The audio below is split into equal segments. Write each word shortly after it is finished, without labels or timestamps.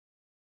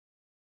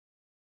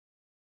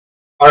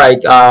All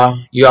right,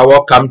 you are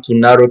welcome to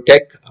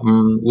Narrowtech.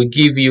 We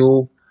give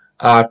you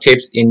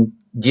tips in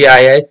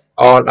GIS,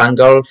 all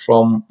angle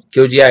from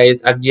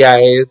QGIS,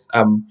 ArcGIS,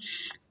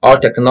 all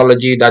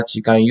technology that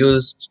you can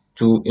use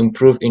to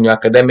improve in your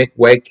academic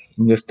work,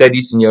 in your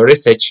studies, in your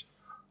research.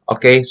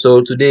 Okay,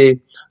 so today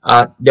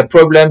the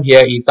problem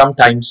here is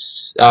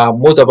sometimes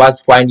most of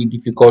us find it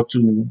difficult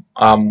to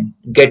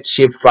get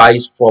shape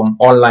files from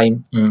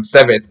online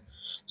service.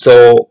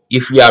 So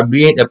if you are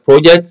doing a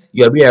project,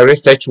 you are doing a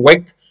research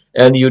work,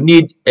 and you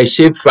need a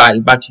shape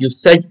file, but you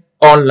search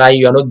online,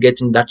 you are not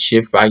getting that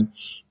shape file.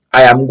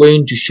 I am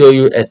going to show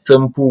you a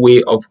simple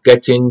way of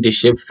getting the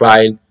shape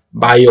file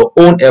by your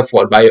own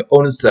effort, by your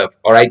own self.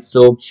 All right,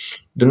 so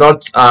do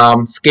not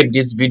skip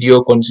this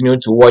video, continue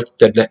to watch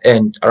to the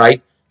end. All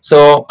right,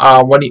 so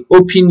when you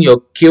open your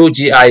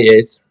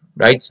QGIS,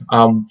 right,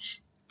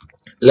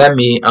 let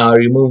me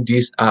remove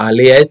these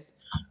layers.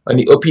 When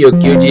you open your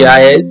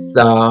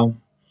QGIS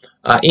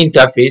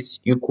interface,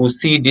 you could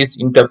see this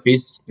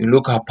interface. You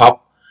look up,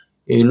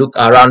 you look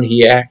around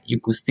here,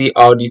 you could see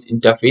all this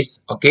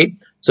interface. Okay,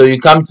 so you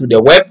come to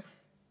the web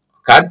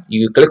card,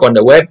 you click on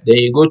the web, then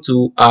you go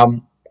to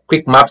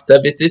quick map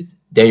services,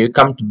 then you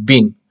come to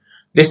bin.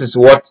 This is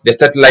what the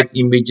satellite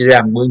imagery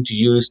I'm going to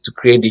use to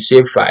create the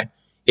shapefile.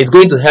 It's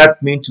going to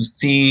help me to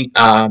see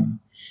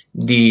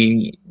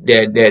the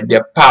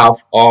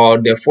path or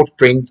the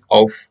footprint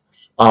of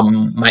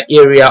my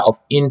area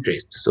of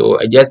interest. So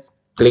I just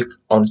click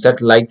on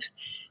satellite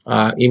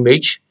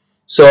image.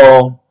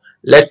 So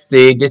let's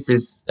say this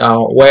is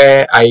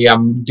where I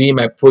am doing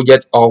my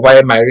project or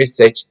where my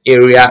research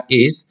area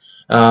is.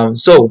 And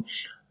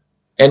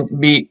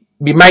be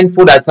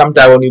mindful that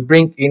sometimes when you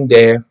bring in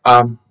the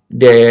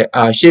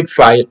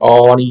shapefile,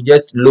 or when you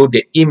just load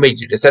the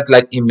image, the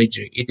satellite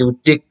imagery, it will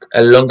take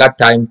a longer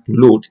time to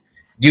load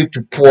due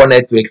to poor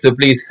network. So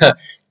please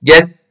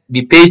just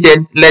be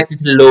patient, let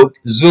it load,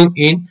 zoom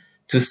in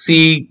to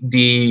see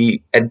the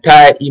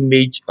entire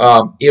image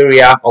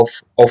area of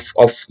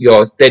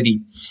your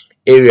study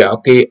area,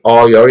 okay,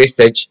 or your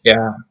research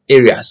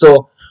area.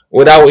 So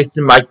without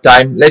wasting much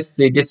time, let's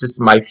say this is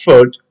my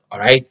field. All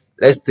right,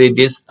 let's say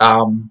this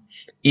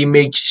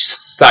image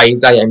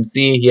size I am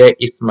seeing here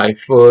is my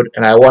field,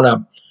 and I want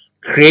to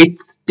create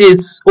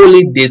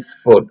only this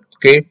field.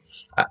 Okay,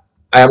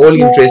 I am only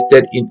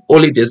interested in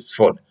only this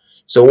field.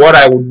 So what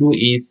I will do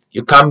is,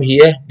 you come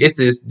here, this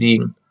is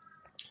the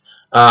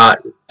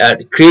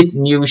create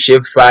new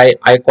shapefile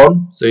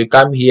icon. So you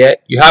come here,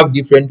 you have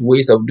different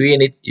ways of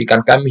doing it. You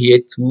can come here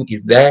too,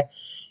 is there.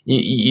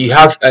 You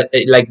have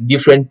like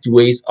different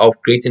ways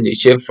of creating the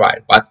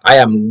shapefile, but I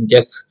am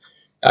just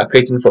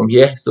creating from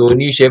here. So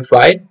new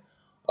shapefile.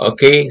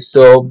 Okay,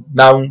 so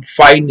now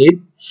find it.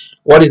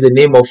 What is the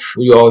name of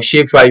your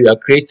shapefile you are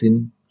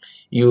creating?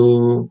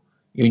 You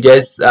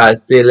just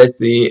say, let's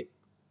say,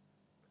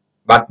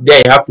 but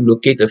then you have to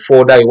locate a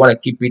folder you want to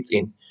keep it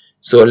in.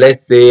 So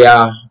let's say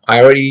I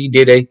already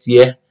did it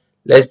here.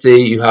 Let's say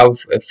you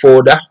have a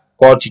folder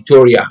called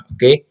tutorial.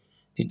 Okay,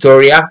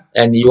 tutorial,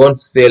 and you want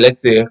to say, let's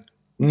say,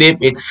 name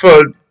it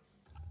field.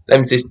 Let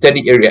me say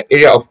study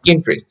area of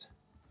interest.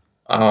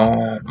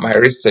 My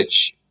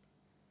research.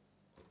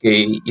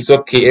 Okay, it's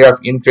okay. Area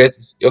of interest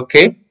is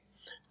okay.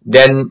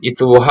 Then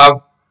it will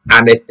have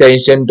an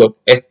extension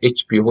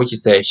 .shp, which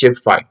is a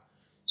shapefile.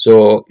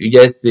 So you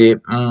just say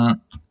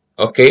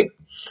okay.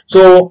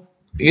 So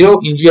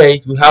in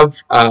GIS we have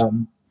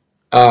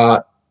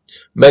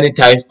many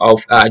types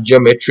of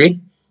geometry.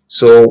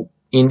 So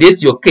in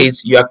this your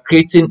case, you are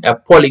creating a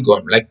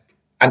polygon, like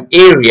an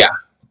area.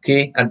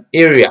 Okay, an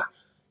area.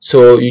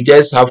 So you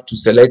just have to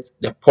select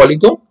the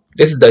polygon.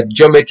 This is the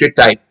geometry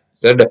type.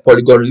 Select the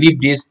polygon, leave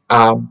this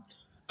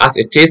as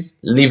it is,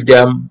 leave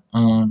them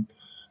in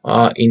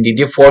the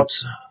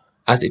default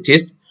as it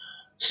is.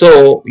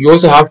 So you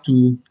also have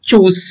to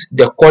choose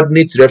the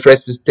coordinate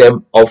reference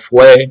system of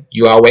where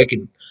you are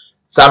working.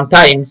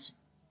 Sometimes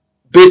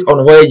based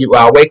on where you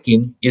are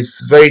working,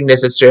 it's very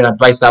necessary and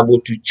advisable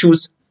to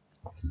choose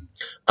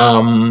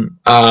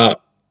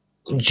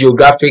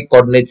geographic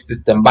coordinate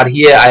system. But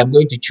here I am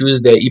going to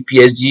choose the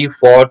EPSG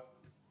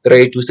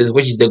 4326,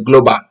 which is the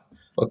global,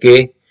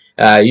 okay,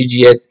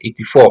 UGS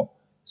 84.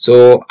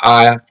 So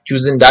I have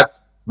chosen that.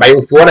 But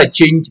if you want to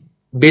change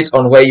based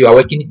on where you are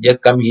working,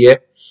 just come here.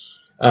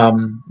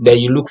 Then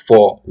you look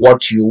for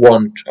what you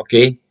want.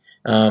 Okay,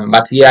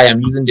 but here I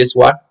am using this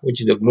one, which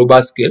is a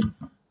global scale.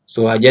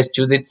 So I just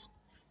choose it.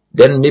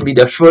 Then maybe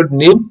the field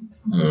name.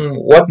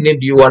 What name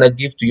do you want to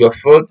give to your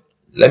field?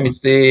 Let me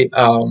say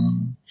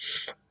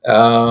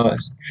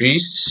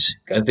trees.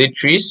 You can say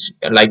trees,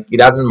 like it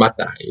doesn't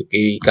matter. Okay,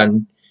 you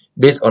can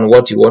based on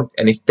what you want,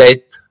 and it's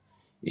text,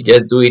 you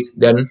just do it.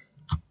 Then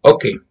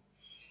okay,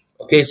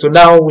 so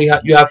now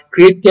you have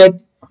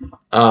created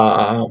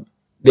the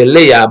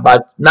layer,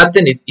 but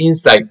nothing is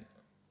inside.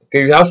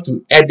 Okay, you have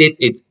to edit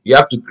it, you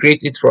have to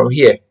create it from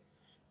here.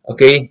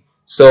 Okay,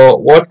 so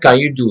what can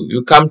you do?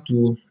 You come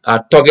to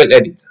toggle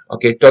edit.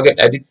 Okay, toggle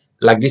edit,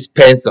 like this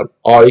pencil,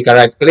 or you can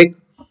right click.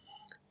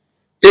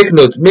 Take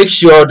note, make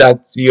sure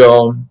that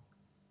your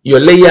your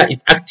layer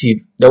is active.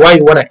 The one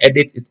you want to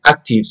edit is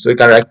active. So you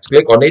can right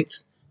click on it.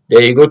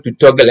 There you go to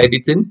toggle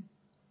editing.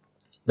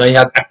 Now it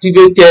has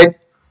activated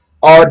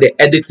all the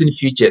editing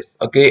features,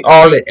 okay,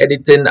 all the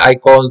editing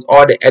icons,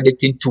 all the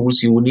editing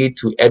tools you will need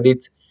to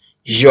edit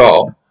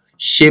your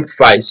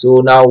shapefile.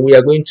 So now we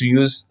are going to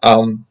use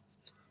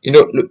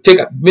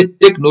take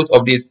note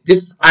of this.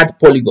 This add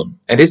polygon,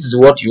 and this is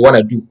what you want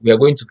to do. We are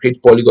going to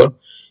create polygon.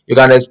 You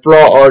can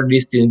explore all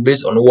these things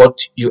based on what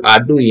you are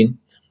doing,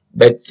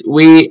 but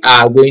we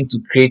are going to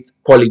create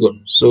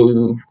polygon.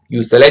 So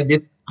you select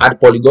this add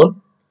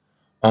polygon.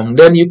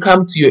 Then you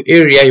come to your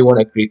area you want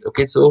to create.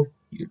 Okay, so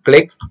you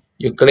click,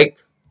 you click,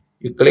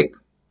 you click,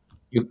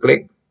 you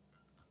click,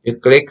 you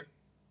click,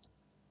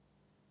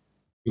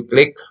 you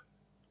click,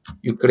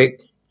 you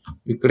click,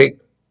 you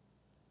click,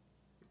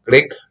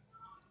 click.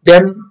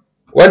 Then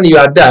when you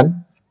are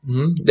done,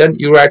 then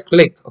you right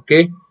click.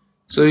 Okay,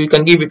 so you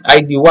can give it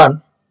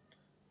ID1.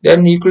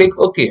 Then you click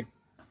OK.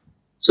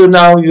 So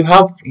now you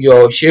have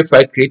your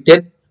shapefile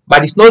created,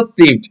 but it's not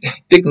saved.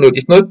 Take note,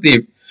 it's not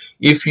saved.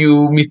 If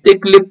you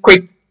mistakenly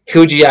quit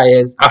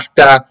QGIS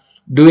after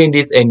doing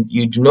this and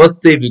you do not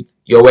save it,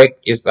 your work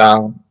is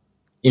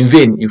in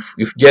vain. If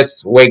you've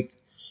just worked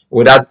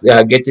without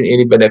getting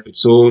any benefit.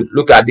 So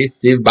look at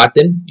this save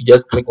button. You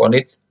just click on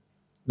it.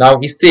 Now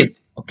it's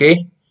saved.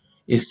 Okay,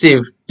 it's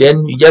saved.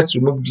 Then you just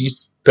remove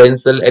this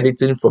pencil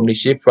editing from the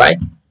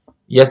shapefile.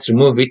 Just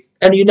remove it,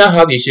 and you now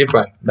have your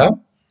shapefile.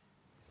 Now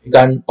you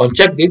can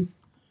uncheck this.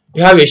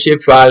 You have a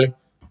shapefile,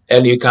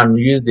 and you can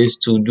use this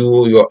to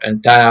do your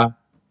entire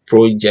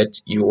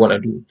project you want to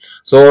do.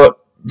 So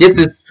this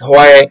is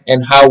why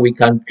and how we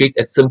can create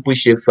a simple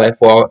shapefile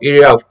for our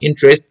area of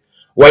interest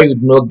where you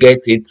do not get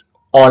it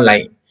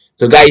online.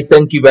 So guys,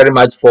 thank you very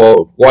much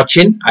for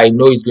watching. I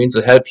know it's going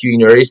to help you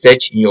in your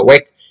research, in your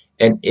work,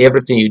 and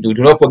everything you do.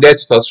 Do not forget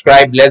to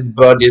subscribe. Let's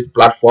build this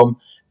platform,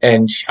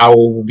 and I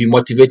will be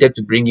motivated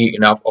to bring you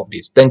enough of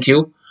this. Thank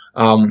you.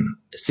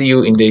 See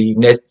you in the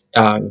next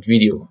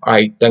video. All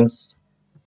right, thanks.